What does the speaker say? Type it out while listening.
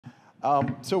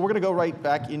So we're going to go right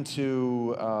back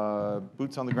into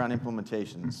boots on the ground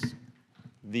implementations.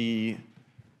 The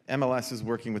MLS is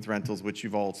working with rentals, which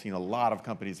you've all seen. A lot of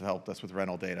companies have helped us with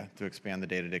rental data to expand the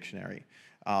data dictionary.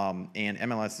 And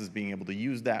MLS is being able to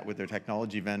use that with their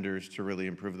technology vendors to really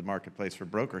improve the marketplace for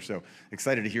brokers. So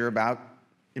excited to hear about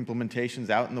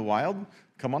implementations out in the wild.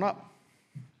 Come on up.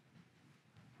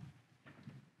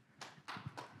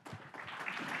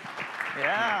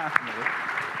 Yeah.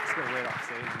 Let's go wait off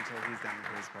stage until he's done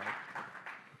with his part.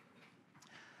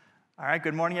 All right,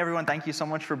 good morning, everyone. Thank you so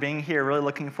much for being here. Really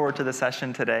looking forward to the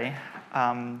session today.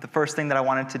 The first thing that I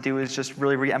wanted to do is just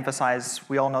really re-emphasize,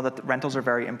 we all know that the rentals are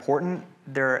very important.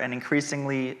 They're an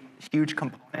increasingly huge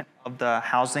component of the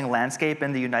housing landscape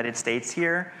in the United States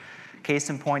here. Case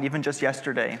in point, even just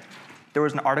yesterday, there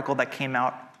was an article that came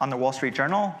out on the Wall Street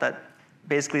Journal that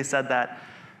basically said that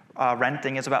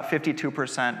renting is about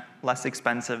 52% less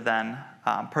expensive than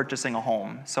purchasing a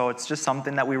home. So it's just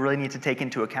something that we really need to take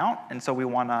into account. And so we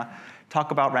want to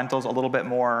talk about rentals a little bit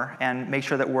more and make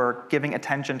sure that we're giving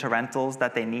attention to rentals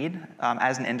that they need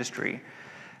as an industry.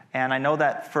 And I know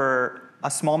that for a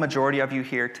small majority of you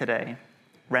here today,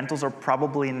 rentals are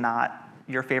probably not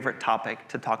your favorite topic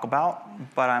to talk about,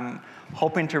 but I'm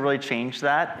hoping to really change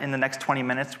that in the next 20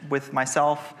 minutes with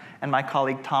myself and my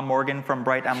colleague Tom Morgan from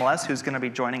Bright MLS, who's going to be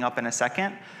joining up in a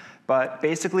second. But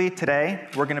basically today,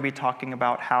 we're going to be talking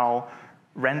about how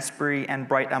RentSpree and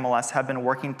Bright MLS have been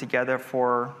working together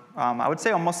for, I would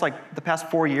say almost like the past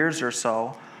 4 years or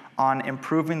so on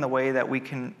improving the way that we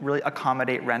can really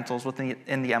accommodate rentals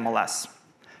in the MLS,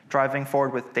 driving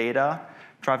forward with data,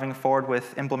 driving forward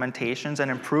with implementations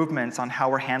and improvements on how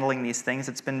we're handling these things.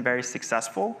 It's been very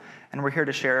successful, and we're here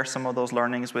to share some of those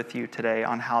learnings with you today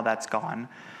on how that's gone.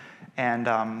 And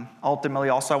ultimately,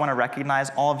 also, I want to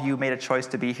recognize all of you made a choice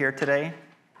to be here today.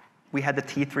 We had the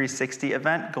T360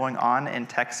 event going on in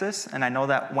Texas, and I know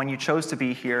that when you chose to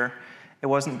be here, it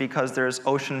wasn't because there's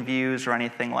ocean views or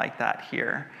anything like that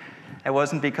here. It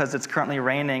wasn't because it's currently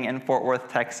raining in Fort Worth,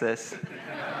 Texas.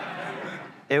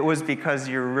 It was because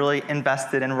you're really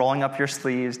invested in rolling up your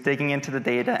sleeves, digging into the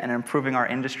data, and improving our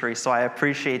industry. So I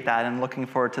appreciate that and looking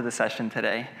forward to the session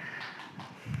today.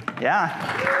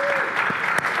 Yeah.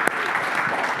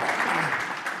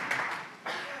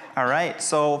 All right,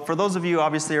 so for those of you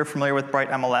obviously are familiar with Bright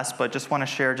MLS, but just want to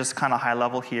share just kind of high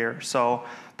level here. So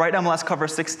Bright MLS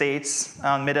covers 6 states,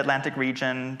 Mid-Atlantic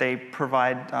region. They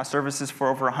provide services for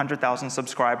over 100,000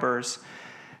 subscribers,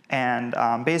 and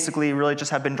basically really just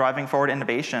have been driving forward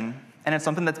innovation. And it's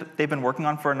something that they've been working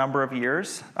on for a number of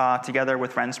years together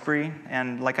with RentSpree.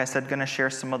 And like I said, going to share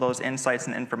some of those insights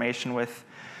and information with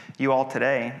you all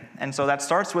today. And so that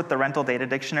starts with the rental data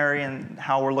dictionary and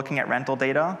how we're looking at rental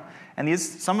data. And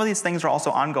some of these things are also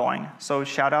ongoing. So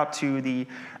shout out to the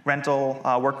rental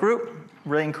work group.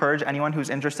 Really encourage anyone who's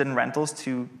interested in rentals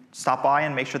to stop by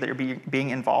and make sure that you're being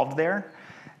involved there.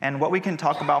 And what we can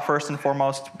talk about first and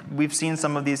foremost, we've seen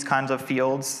some of these kinds of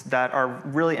fields that are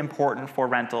really important for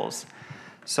rentals.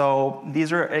 So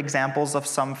these are examples of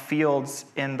some fields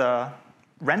in the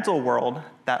rental world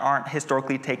that aren't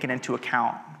historically taken into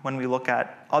account when we look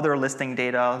at other listing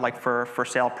data, like for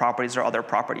sale properties or other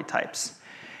property types.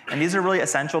 And these are really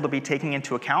essential to be taken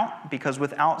into account, because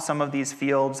without some of these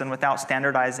fields and without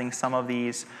standardizing some of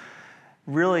these,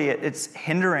 really it's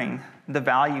hindering the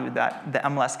value that the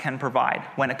MLS can provide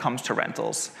when it comes to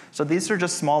rentals. So these are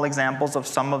just small examples of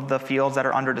some of the fields that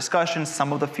are under discussion,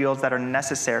 some of the fields that are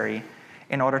necessary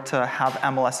in order to have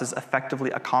MLSs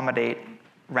effectively accommodate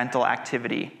rental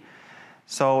activity.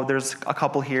 So there's a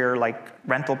couple here, like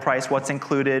rental price, what's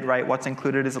included, right? What's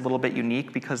included is a little bit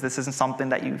unique because this isn't something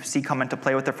that you see come into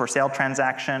play with the for sale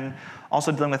transaction.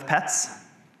 Also dealing with pets,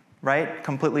 right?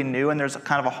 Completely new, and there's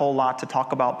kind of a whole lot to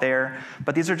talk about there.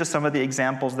 But these are just some of the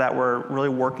examples that we're really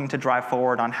working to drive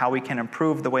forward on how we can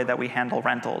improve the way that we handle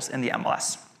rentals in the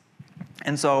MLS.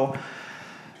 And so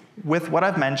with what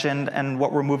I've mentioned and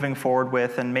what we're moving forward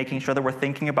with and making sure that we're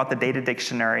thinking about the data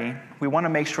dictionary, we want to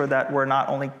make sure that we're not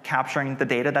only capturing the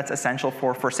data that's essential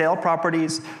for sale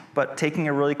properties, but taking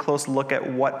a really close look at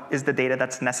what is the data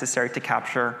that's necessary to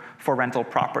capture for rental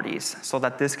properties so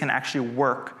that this can actually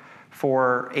work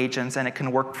for agents and it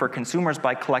can work for consumers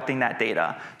by collecting that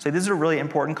data. So these are really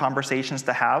important conversations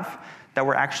to have, that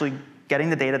we're actually getting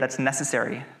the data that's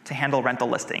necessary to handle rental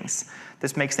listings.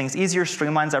 This makes things easier,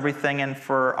 streamlines everything, and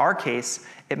for our case,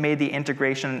 it made the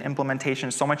integration and implementation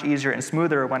so much easier and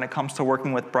smoother when it comes to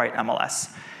working with Bright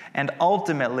MLS. And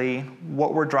ultimately,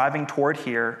 what we're driving toward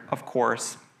here, of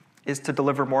course, is to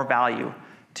deliver more value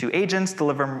to agents,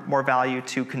 deliver more value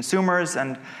to consumers,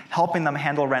 and helping them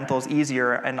handle rentals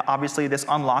easier. And obviously, this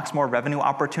unlocks more revenue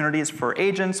opportunities for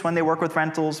agents when they work with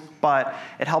rentals, but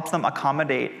it helps them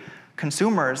accommodate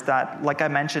consumers that, like I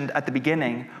mentioned at the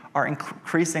beginning, are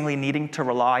increasingly needing to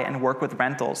rely and work with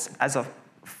rentals as a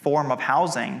form of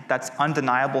housing that's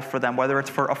undeniable for them, whether it's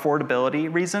for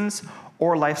affordability reasons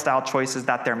or lifestyle choices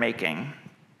that they're making.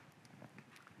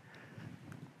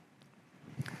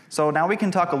 So now we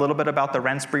can talk a little bit about the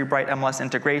RentSpree Bright MLS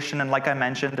integration. And like I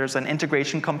mentioned, there's an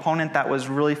integration component that was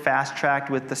really fast-tracked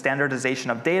with the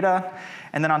standardization of data.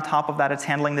 And then on top of that, it's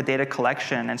handling the data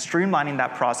collection and streamlining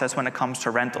that process when it comes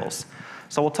to rentals.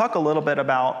 So we'll talk a little bit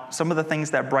about some of the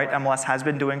things that Bright MLS has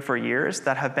been doing for years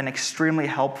that have been extremely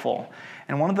helpful.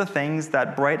 And one of the things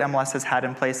that Bright MLS has had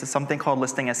in place is something called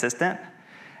Listing Assistant.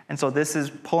 And so this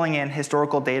is pulling in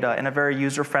historical data in a very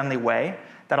user-friendly way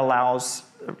that allows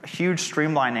huge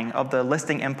streamlining of the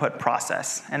listing input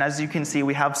process. And as you can see,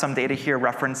 we have some data here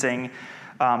referencing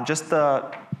just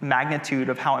the magnitude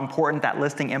of how important that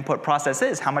listing input process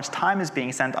is, how much time is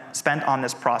being spent on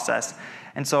this process.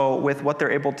 And so with what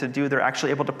they're able to do, they're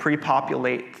actually able to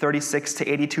pre-populate 36 to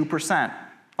 82%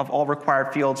 of all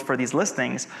required fields for these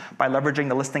listings by leveraging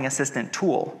the Listing Assistant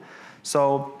tool.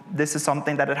 So this is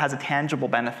something that it has a tangible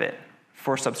benefit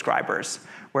for subscribers,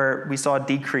 where we saw a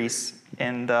decrease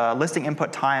in the listing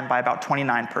input time by about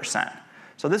 29%.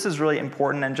 So this is really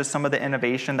important, and just some of the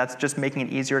innovation that's just making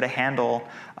it easier to handle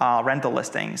rental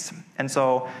listings. And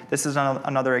so this is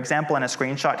another example and a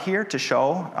screenshot here to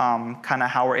show kind of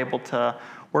how we're able to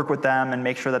work with them and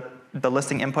make sure that the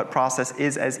listing input process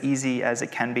is as easy as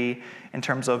it can be in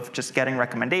terms of just getting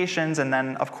recommendations, and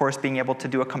then of course being able to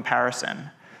do a comparison.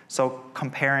 So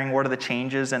comparing what are the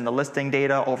changes in the listing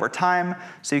data over time,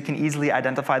 so you can easily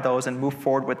identify those and move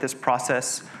forward with this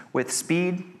process with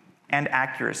speed and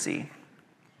accuracy.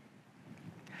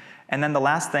 And then the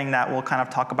last thing that we'll kind of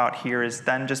talk about here is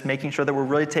then just making sure that we're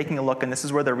really taking a look, and this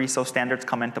is where the RESO standards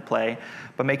come into play,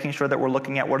 but making sure that we're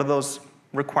looking at what are those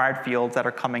required fields that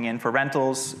are coming in for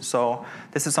rentals. So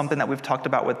this is something that we've talked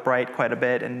about with Bright quite a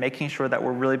bit, and making sure that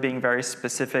we're really being very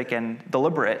specific and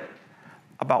deliberate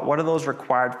about what are those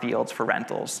required fields for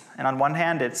rentals. And on one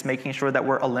hand, it's making sure that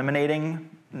we're eliminating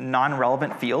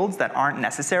non-relevant fields that aren't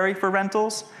necessary for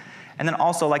rentals. And then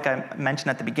also, like I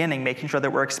mentioned at the beginning, making sure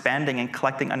that we're expanding and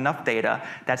collecting enough data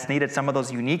that's needed, some of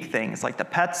those unique things like the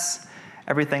pets,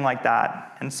 everything like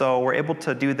that. And so we're able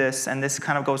to do this, and this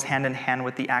kind of goes hand in hand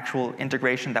with the actual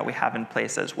integration that we have in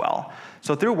place as well.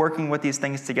 So through working with these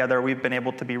things together, we've been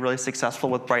able to be really successful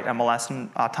with Bright MLS,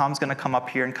 and Tom's gonna come up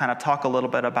here and kind of talk a little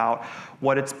bit about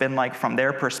what it's been like from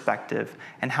their perspective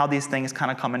and how these things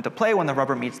kind of come into play when the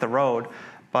rubber meets the road.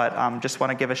 But just want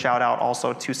to give a shout out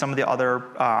also to some of the other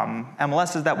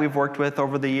MLSs that we've worked with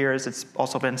over the years. It's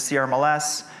also been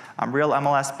CRMLS, Real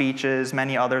MLS Beaches,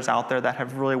 many others out there that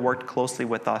have really worked closely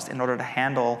with us in order to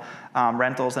handle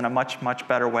rentals in a much, much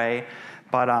better way.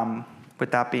 But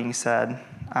with that being said,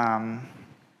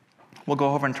 we'll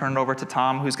go over and turn it over to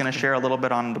Tom, who's going to share a little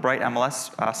bit on the Bright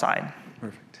MLS side.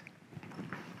 Perfect.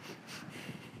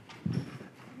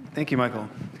 Thank you, Michael.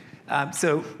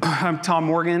 So I'm Tom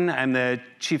Morgan. I'm the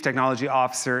Chief Technology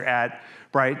Officer at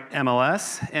Bright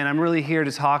MLS, and I'm really here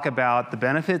to talk about the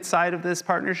benefits side of this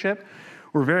partnership.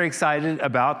 We're very excited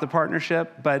about the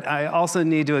partnership, but I also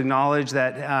need to acknowledge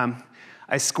that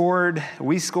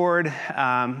we scored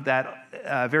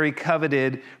that very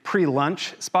coveted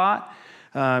pre-lunch spot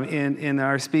in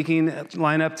our speaking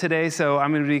lineup today, so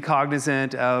I'm going to be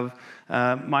cognizant of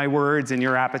my words and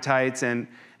your appetites and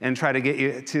try to get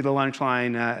you to the lunch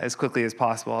line as quickly as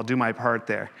possible. I'll do my part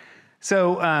there.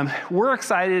 So we're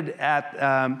excited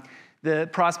at the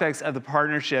prospects of the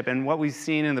partnership and what we've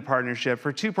seen in the partnership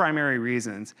for two primary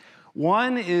reasons.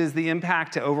 One is the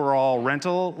impact to overall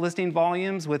rental listing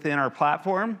volumes within our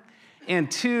platform, and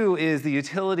two is the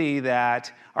utility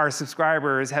that our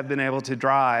subscribers have been able to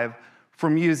drive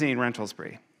from using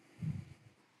RentSpree.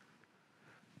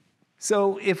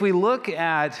 So if we look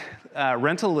at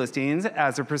rental listings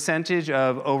as a percentage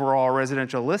of overall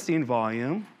residential listing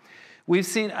volume, we've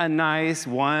seen a nice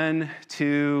 1,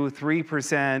 2,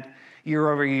 3%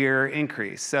 year-over-year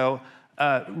increase. So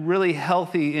a really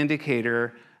healthy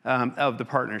indicator of the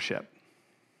partnership.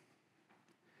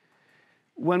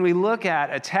 When we look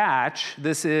at attach,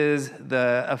 this is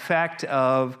the effect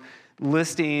of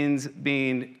listings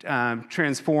being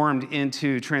transformed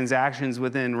into transactions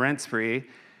within RentSpree.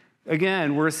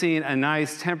 Again, we're seeing a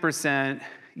nice 10%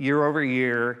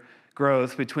 year-over-year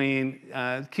growth between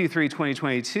Q3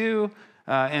 2022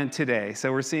 and today.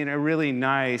 So we're seeing a really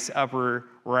nice upper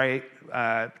right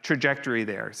trajectory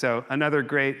there. So another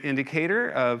great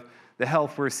indicator of the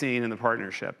health we're seeing in the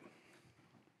partnership.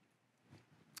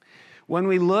 When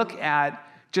we look at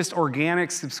just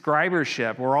organic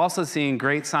subscribership, we're also seeing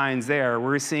great signs there.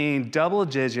 We're seeing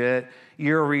double-digit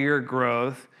year-over-year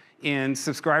growth in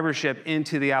subscribership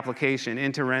into the application,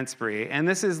 into RentSpree. And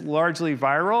this is largely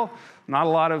viral, not a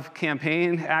lot of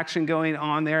campaign action going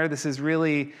on there. This is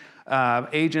really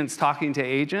agents talking to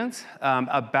agents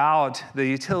about the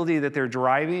utility that they're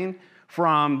deriving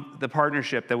from the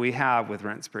partnership that we have with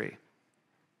RentSpree.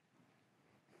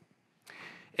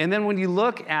 And then when you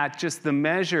look at just the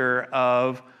measure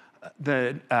of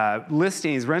the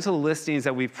listings, rental listings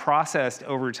that we've processed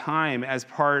over time as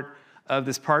part of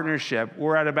this partnership,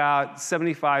 we're at about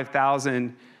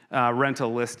 75,000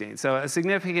 rental listings. So a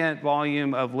significant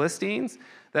volume of listings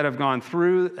that have gone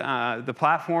through the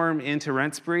platform into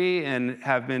RentSpree and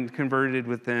have been converted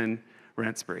within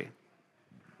RentSpree.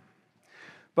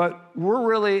 But we're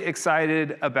really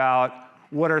excited about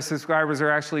what our subscribers are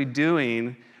actually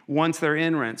doing once they're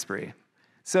in RentSpree.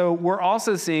 So we're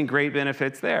also seeing great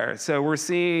benefits there. So we're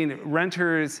seeing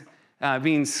renters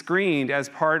being screened as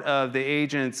part of the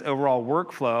agent's overall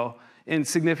workflow in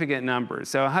significant numbers.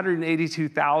 So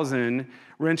 182,000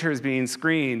 renters being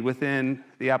screened within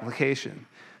the application.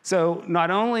 So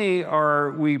not only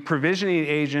are we provisioning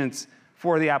agents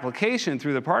for the application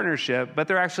through the partnership, but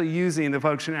they're actually using the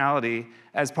functionality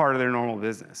as part of their normal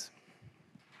business.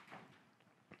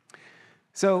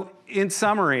 So in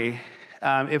summary,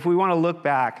 if we want to look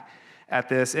back at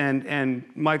this, and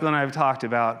Michael and I have talked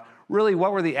about really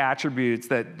what were the attributes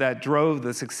that drove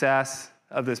the success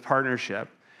of this partnership,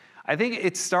 I think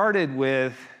it started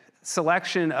with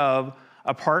selection of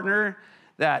a partner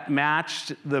that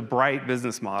matched the Bright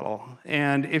business model.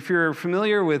 And if you're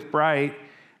familiar with Bright,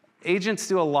 agents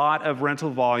do a lot of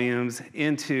rental volumes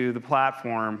into the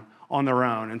platform on their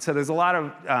own. And so there's a lot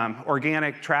of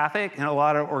organic traffic and a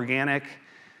lot of organic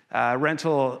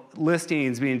rental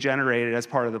listings being generated as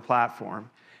part of the platform.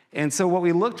 And so what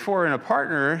we looked for in a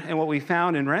partner and what we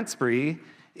found in RentSpree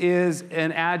is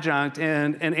an adjunct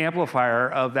and an amplifier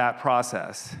of that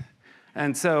process.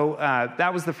 And so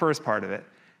that was the first part of it.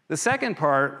 The second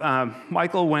part,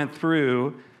 Michael went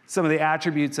through some of the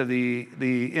attributes of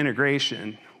the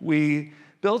integration. We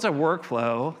built a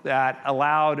workflow that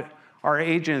allowed our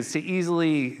agents to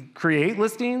easily create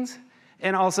listings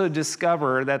and also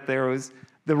discover that there was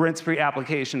the RentSpree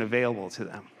application available to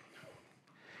them.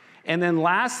 And then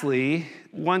lastly,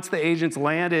 once the agents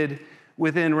landed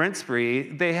within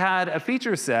RentSpree, they had a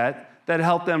feature set that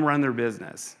helped them run their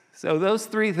business. So those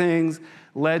three things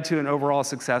led to an overall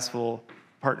successful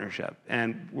partnership,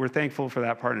 and we're thankful for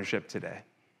that partnership today.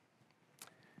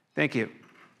 Thank you.